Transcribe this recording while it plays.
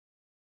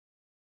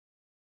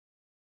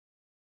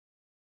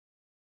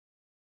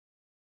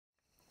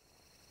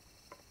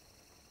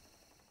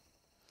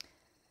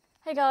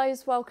Hey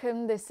guys,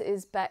 welcome. This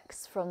is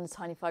Bex from the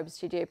Tiny Fibre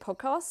Studio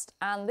podcast,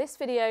 and this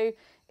video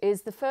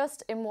is the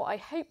first in what I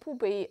hope will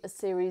be a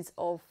series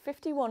of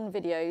 51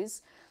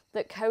 videos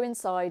that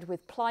coincide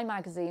with Ply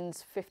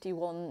Magazine's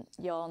 51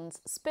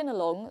 Yarns spin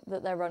along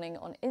that they're running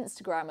on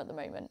Instagram at the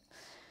moment.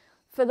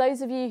 For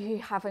those of you who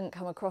haven't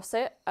come across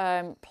it,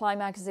 Ply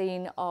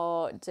Magazine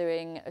are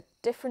doing a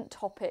different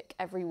topic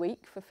every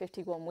week for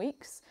 51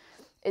 weeks.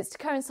 It's to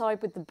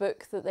coincide with the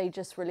book that they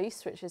just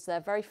released, which is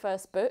their very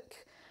first book.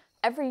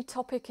 Every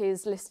topic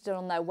is listed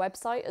on their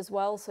website as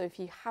well, so if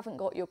you haven't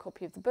got your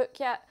copy of the book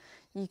yet,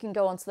 you can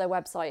go onto their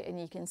website and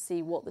you can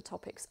see what the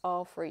topics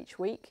are for each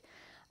week.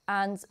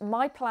 And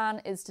my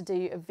plan is to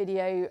do a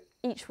video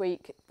each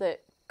week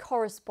that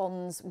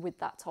corresponds with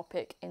that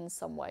topic in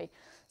some way.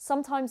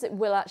 Sometimes it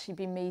will actually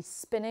be me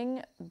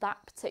spinning that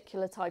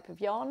particular type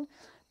of yarn,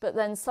 but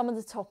then some of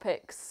the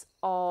topics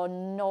are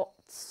not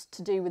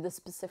to do with a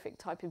specific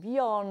type of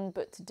yarn,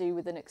 but to do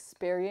with an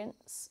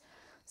experience.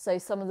 So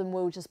some of them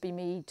will just be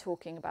me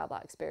talking about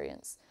that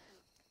experience.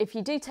 If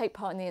you do take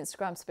part in the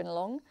Instagram spin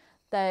along,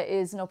 there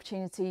is an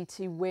opportunity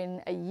to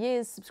win a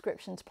year's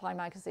subscription to Ply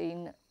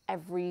Magazine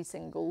every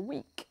single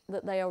week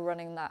that they are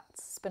running that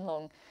spin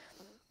along.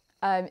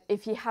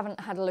 If you haven't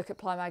had a look at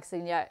Ply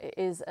Magazine yet, it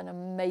is an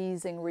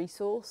amazing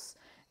resource.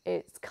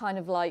 It's kind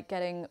of like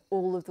getting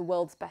all of the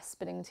world's best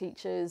spinning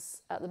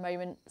teachers at the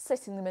moment,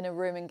 sitting them in a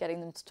room and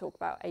getting them to talk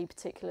about a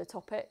particular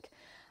topic.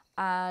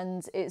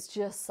 And it's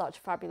just such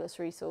a fabulous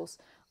resource.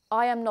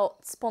 I am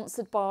not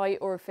sponsored by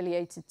or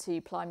affiliated to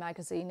Ply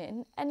Magazine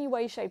in any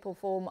way, shape or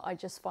form. I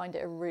just find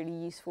it a really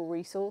useful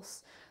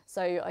resource.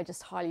 So I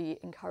just highly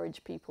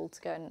encourage people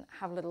to go and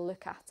have a little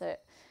look at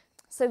it.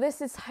 So this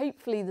is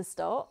hopefully the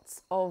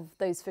start of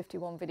those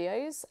 51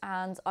 videos,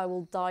 and I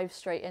will dive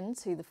straight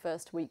into the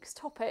first week's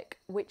topic,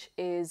 which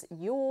is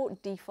your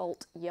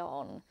default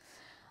yarn.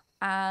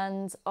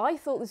 And I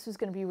thought this was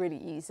going to be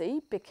really easy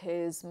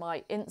because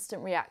my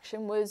instant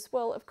reaction was,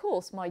 well, of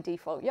course, my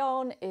default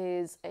yarn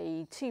is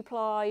a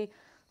 2-ply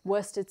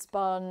worsted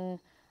spun,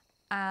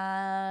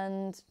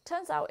 and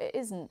turns out it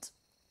isn't.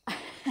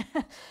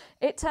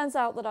 It turns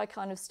out that I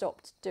kind of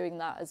stopped doing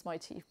that as my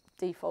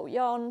default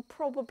yarn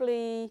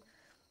probably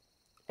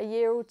a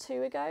year or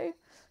two ago.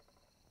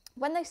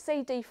 When they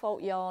say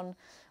default yarn,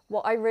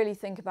 what I really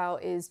think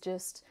about is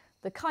just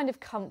the kind of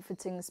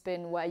comforting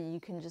spin where you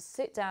can just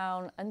sit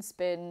down and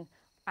spin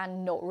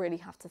and not really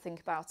have to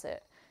think about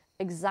it.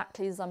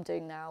 Exactly as I'm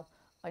doing now.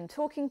 I'm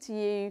talking to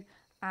you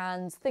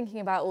and thinking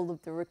about all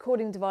of the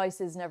recording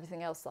devices and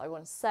everything else that I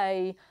want to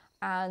say,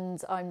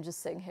 and I'm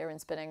just sitting here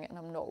and spinning and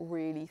I'm not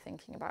really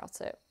thinking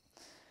about it.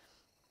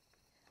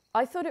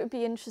 I thought it would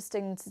be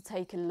interesting to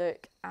take a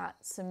look at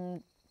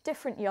some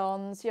different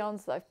yarns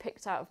that I've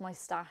picked out of my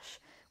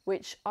stash,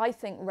 which I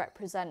think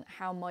represent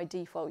how my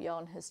default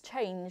yarn has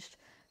changed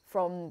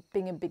from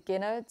being a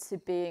beginner to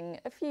being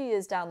a few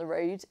years down the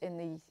road in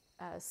the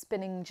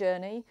spinning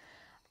journey.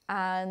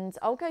 And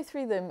I'll go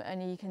through them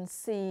and you can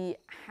see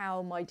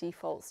how my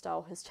default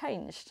style has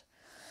changed.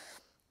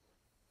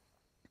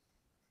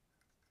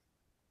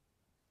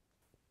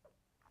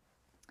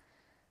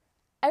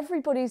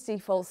 Everybody's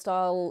default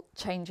style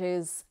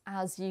changes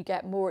as you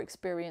get more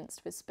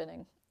experienced with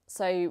spinning.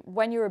 So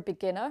when you're a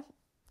beginner,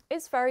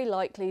 it's very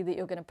likely that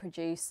you're going to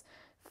produce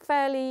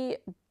fairly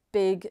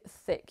big,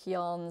 thick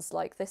yarns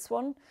like this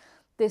one.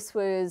 This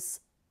was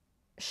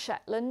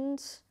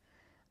Shetland,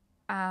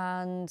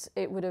 and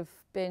it would have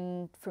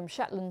been from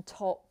Shetland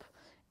top.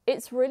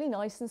 It's really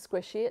nice and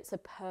squishy. It's a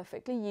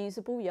perfectly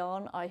usable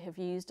yarn. I have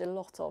used a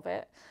lot of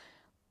it,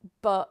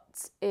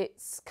 but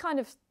it's kind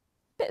of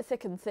a bit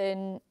thick and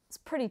thin. It's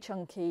pretty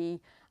chunky,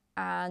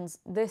 and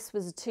this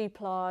was a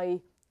 2-ply,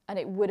 and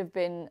it would have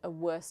been a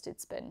worsted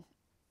spin.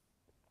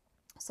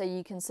 So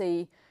you can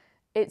see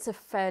it's a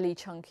fairly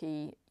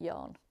chunky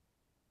yarn.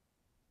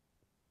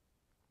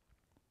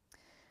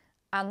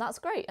 And that's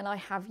great, and I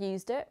have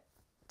used it.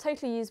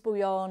 Totally usable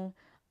yarn,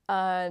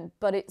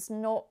 but it's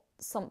not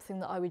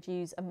something that I would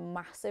use a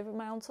massive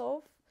amount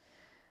of.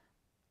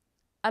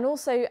 And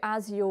also,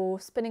 as your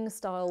spinning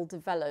style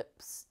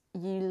develops,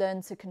 you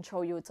learn to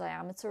control your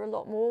diameter a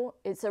lot more.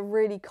 It's a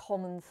really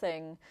common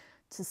thing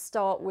to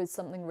start with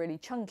something really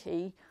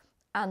chunky,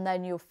 and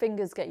then your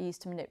fingers get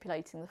used to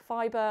manipulating the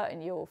fibre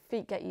and your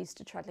feet get used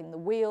to treadling the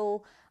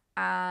wheel,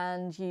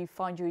 and you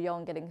find your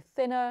yarn getting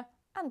thinner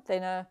and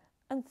thinner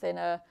and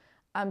thinner.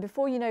 And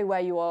before you know where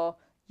you are,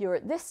 you're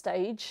at this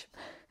stage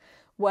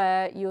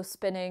where you're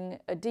spinning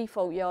a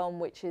default yarn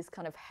which is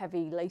kind of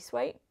heavy lace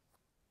weight.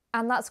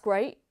 And that's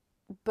great,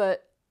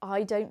 but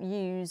I don't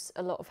use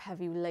a lot of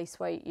heavy lace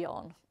weight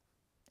yarn.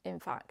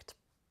 In fact,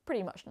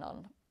 pretty much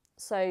none.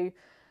 So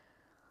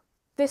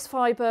this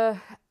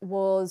fibre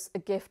was a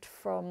gift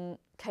from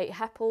Kate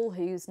Heppel,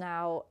 who's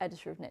now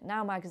editor of Knit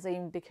Now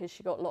magazine, because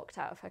she got locked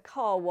out of her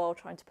car while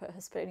trying to put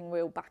her spinning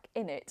wheel back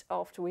in it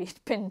after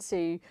we'd been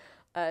to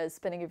a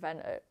spinning event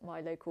at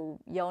my local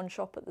yarn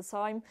shop at the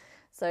time.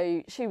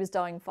 So she was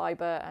dyeing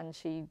fibre and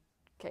she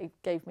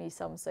gave me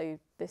some, so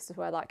this is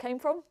where that came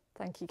from.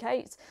 Thank you,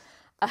 Kate.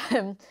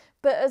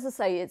 But as I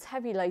say, it's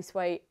heavy lace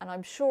weight and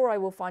I'm sure I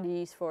will find a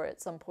use for it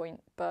at some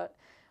point. But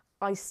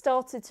I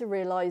started to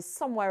realise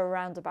somewhere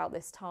around about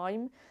this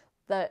time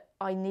that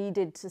I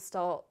needed to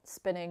start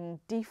spinning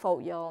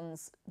default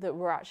yarns that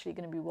were actually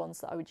going to be ones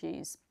that I would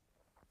use.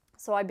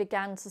 So I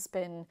began to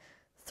spin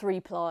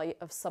 3-ply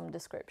of some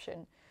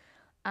description,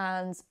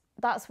 and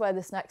that's where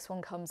this next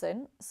one comes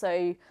in.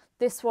 So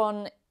this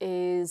one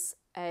is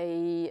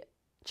a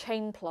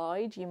chain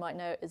plied, you might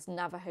know it as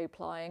Navajo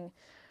plying.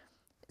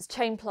 It's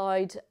chain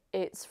plied,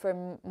 it's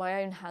from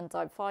my own hand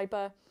dyed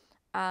fibre,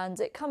 and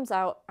it comes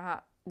out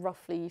at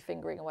roughly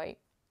fingering weight,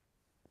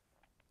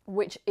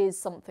 which is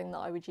something that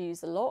I would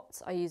use a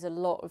lot. I use a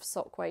lot of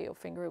sock weight or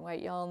fingering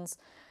weight yarns,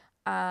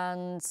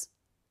 and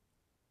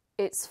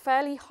it's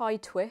fairly high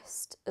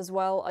twist as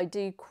well. I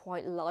do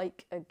quite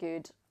like a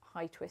good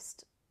high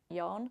twist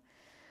yarn.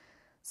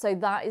 So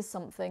that is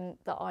something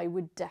that I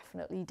would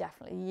definitely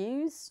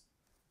use.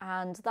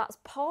 And that's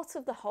part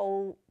of the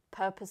whole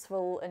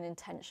purposeful and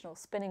intentional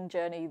spinning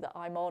journey that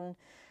I'm on.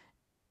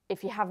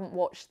 If you haven't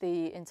watched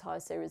the entire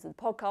series of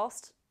the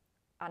podcast,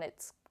 and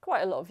it's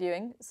quite a lot of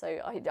viewing, so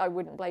I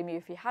wouldn't blame you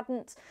if you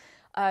hadn't.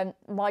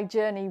 My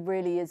journey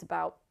really is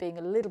about being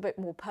a little bit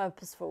more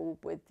purposeful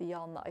with the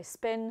yarn that I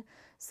spin,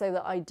 so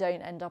that I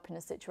don't end up in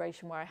a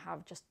situation where I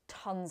have just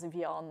tons of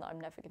yarn that I'm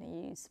never going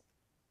to use.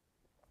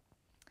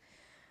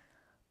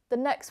 The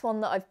next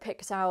one that I've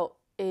picked out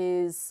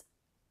is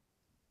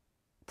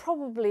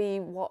probably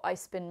what I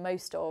spin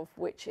most of,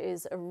 which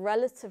is a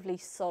relatively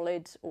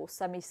solid or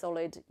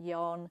semi-solid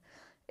yarn.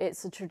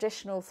 It's a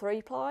traditional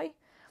 3-ply.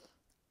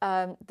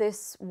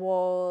 This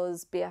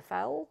was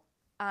BFL,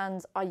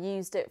 and I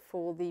used it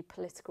for the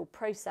political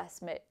process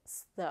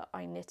mitts that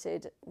I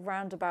knitted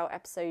round about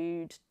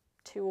episode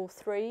 2 or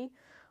 3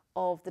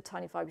 of the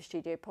Tiny Fibre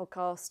Studio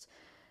podcast.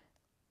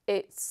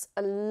 It's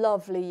a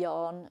lovely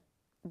yarn.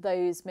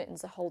 Those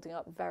mittens are holding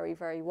up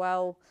very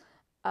well.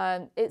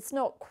 It's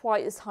not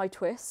quite as high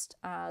twist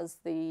as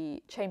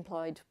the chain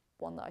plied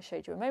one that I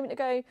showed you a moment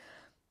ago,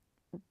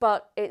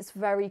 but it's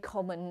very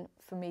common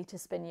for me to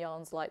spin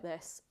yarns like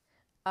this.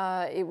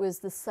 It was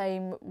the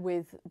same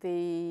with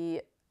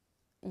the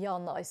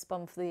yarn that I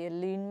spun for the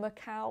Alunma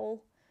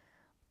cowl.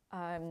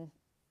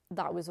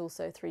 That was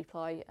also a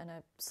 3-ply and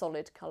a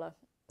solid colour.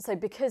 So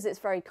because it's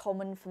very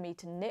common for me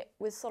to knit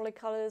with solid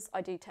colours, I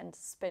do tend to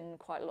spin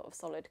quite a lot of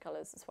solid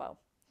colours as well.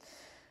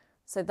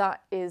 So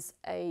that is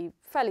a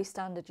fairly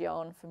standard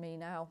yarn for me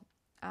now.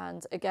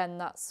 And again,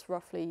 that's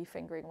roughly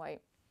fingering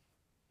weight.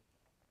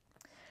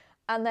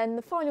 And then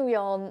the final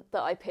yarn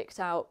that I picked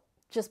out,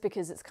 just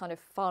because it's kind of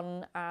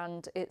fun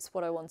and it's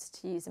what I wanted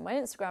to use in my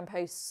Instagram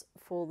posts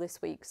for this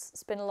week's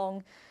spin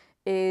along,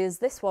 is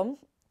this one.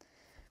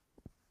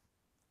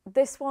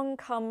 This one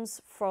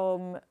comes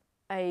from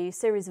a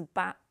series of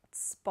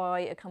bats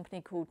by a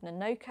company called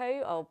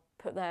Nanoko. I'll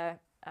put their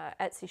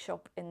Etsy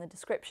shop in the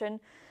description.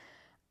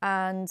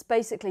 And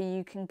basically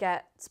you can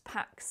get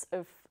packs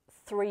of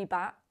 3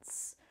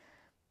 bats.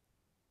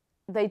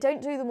 They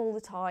don't do them all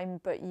the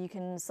time, but you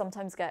can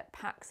sometimes get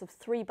packs of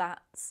 3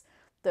 bats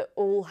that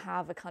all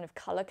have a kind of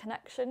colour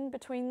connection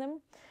between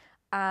them.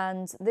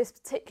 And this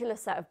particular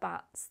set of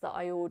bats that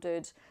I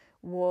ordered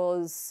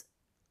was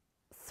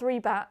 3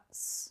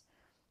 bats,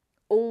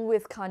 all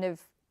with kind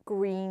of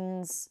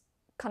greens,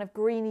 kind of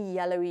greeny,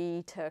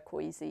 yellowy,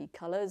 turquoisey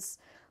colours.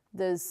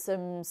 There's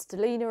some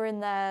stellina in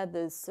there,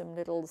 there's some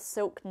little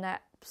silk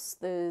neps,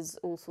 there's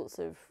all sorts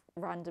of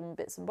random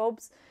bits and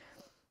bobs.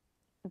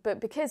 But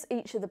because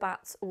each of the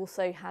bats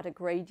also had a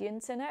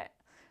gradient in it,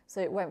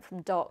 so it went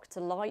from dark to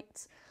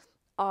light,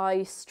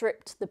 I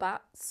stripped the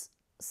bats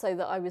so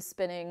that I was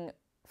spinning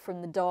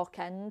from the dark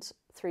end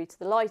through to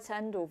the light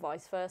end or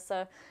vice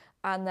versa.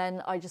 And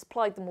then I just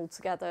plied them all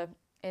together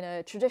in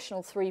a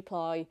traditional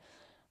 3-ply,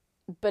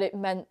 but it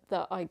meant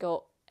that I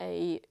got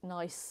a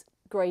nice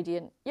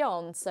gradient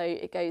yarn. So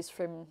it goes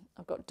from,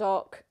 I've got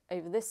dark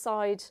over this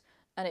side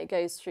and it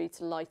goes through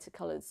to lighter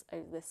colours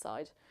over this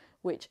side,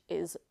 which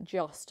is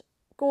just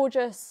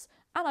gorgeous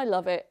and I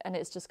love it, and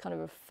it's just kind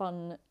of a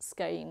fun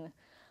skein.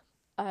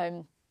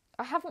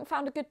 I haven't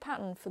found a good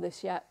pattern for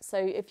this yet, so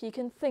if you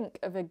can think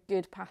of a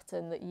good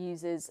pattern that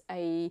uses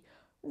a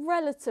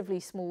relatively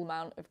small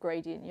amount of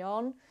gradient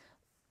yarn,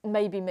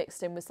 maybe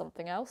mixed in with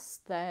something else,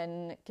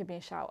 then give me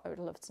a shout, I would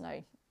love to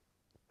know.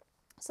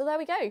 So there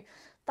we go.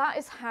 That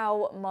is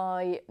how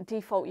my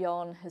default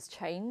yarn has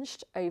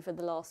changed over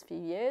the last few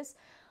years.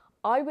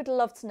 I would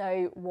love to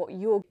know what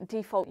your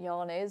default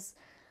yarn is.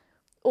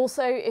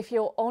 Also, if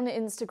you're on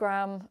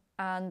Instagram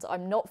and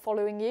I'm not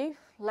following you,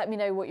 let me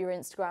know what your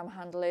Instagram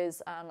handle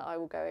is and I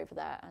will go over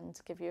there and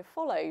give you a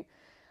follow.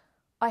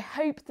 I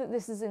hope that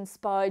this has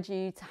inspired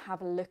you to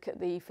have a look at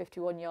the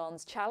 51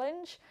 Yarns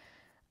challenge.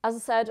 As I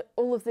said,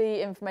 all of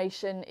the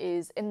information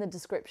is in the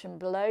description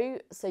below,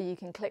 so you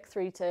can click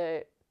through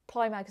to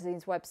Ply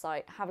Magazine's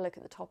website, have a look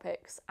at the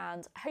topics,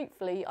 and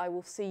hopefully I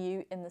will see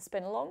you in the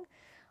spin along.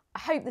 I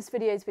hope this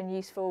video has been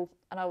useful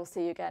and I will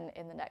see you again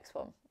in the next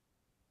one.